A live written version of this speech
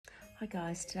Hi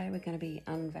guys, today we're going to be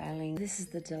unveiling, this is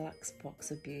the deluxe box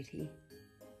of beauty.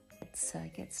 Let's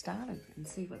get started and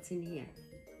see what's in here.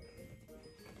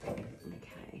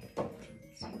 Okay,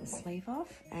 let's take the sleeve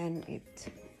off and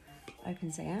it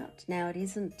opens out. Now it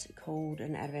isn't called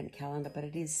an advent calendar, but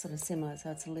it is sort of similar, so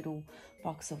it's a little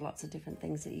box of lots of different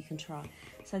things that you can try.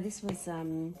 So this was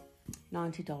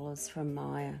 $90 from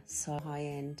Myer, so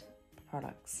high-end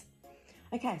products.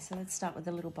 Okay, so let's start with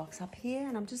the little box up here,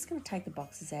 and I'm just going to take the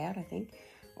boxes out, I think.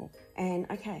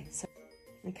 Okay,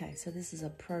 so this is a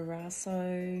Pro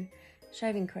Raso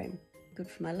shaving cream, good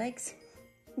for my legs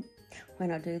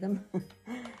when I do them.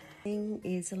 Thing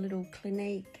is a little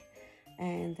Clinique,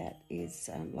 and that is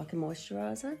like a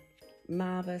moisturiser.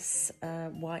 Marvis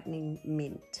whitening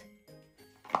mint.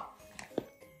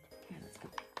 Okay, that's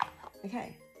good.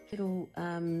 Okay, little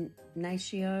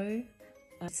Natio.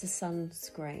 It's a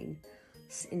sunscreen.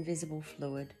 Invisible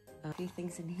fluid. A few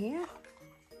things in here.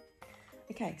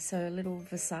 Okay, so a little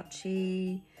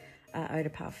Versace eau de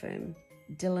parfum.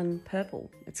 Dylan Purple,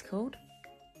 it's called.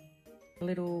 A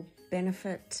little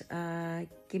Benefit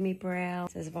Gimme Brow.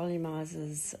 It says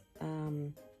volumizers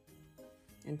and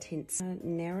tints.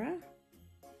 Nera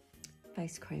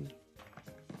face cream.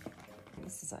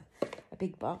 This is a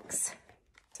big box.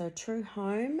 So True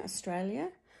Home Australia,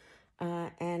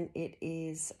 and it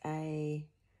is a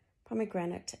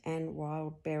pomegranate and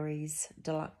wild berries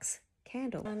deluxe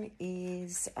candle. One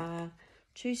is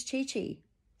Choose Chi Chi. You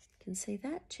can see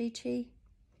that, Chi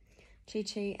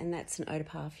Chi, and that's an eau de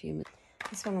parfum.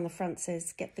 This one on the front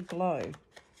says Get the Glow.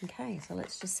 Okay, so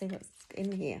let's just see what's in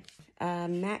here.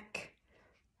 MAC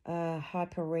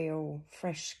Hyper Real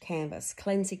Fresh Canvas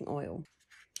Cleansing Oil.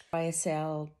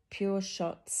 YSL Pure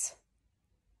Shots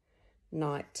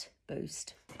Night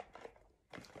Boost.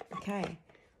 Okay.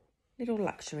 Little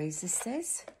luxuries, this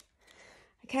says.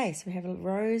 Okay, so we have a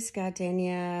Rose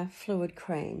Gardenia Fluid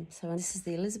Cream. So this is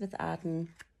the Elizabeth Arden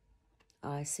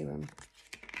Eye Serum.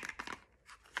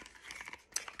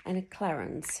 And a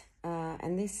Clarins.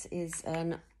 And this is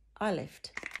an eye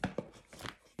lift.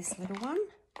 This little one.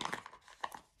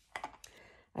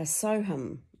 A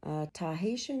Soham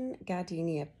Tahitian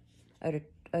Gardenia Eau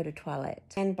de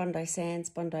Toilette. And Bondi Sands,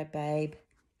 Bondi Babe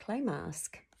Clay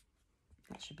Mask.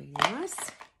 That should be nice.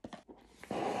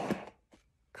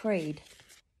 Creed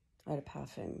eau de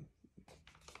parfum.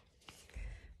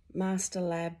 Master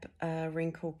Lab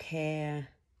Wrinkle Care,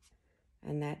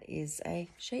 and that is a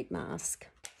sheet mask.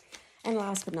 And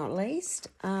last but not least,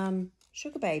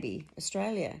 Sugar Baby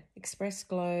Australia Express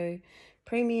Glow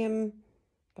Premium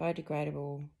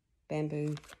Biodegradable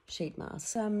Bamboo Sheet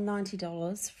Mask.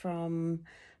 $90 from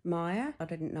Myer. I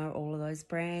didn't know all of those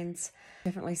brands.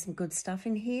 Definitely some good stuff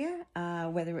in here,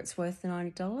 whether it's worth the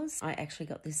 $90. I actually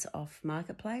got this off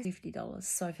Marketplace, $50.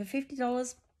 So for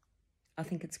 $50, I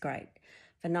think it's great.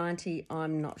 For $90,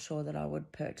 I'm not sure that I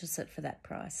would purchase it for that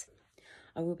price.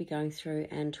 I will be going through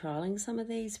and trialing some of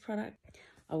these products.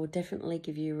 I will definitely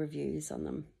give you reviews on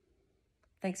them.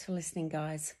 Thanks for listening,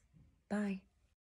 guys. Bye.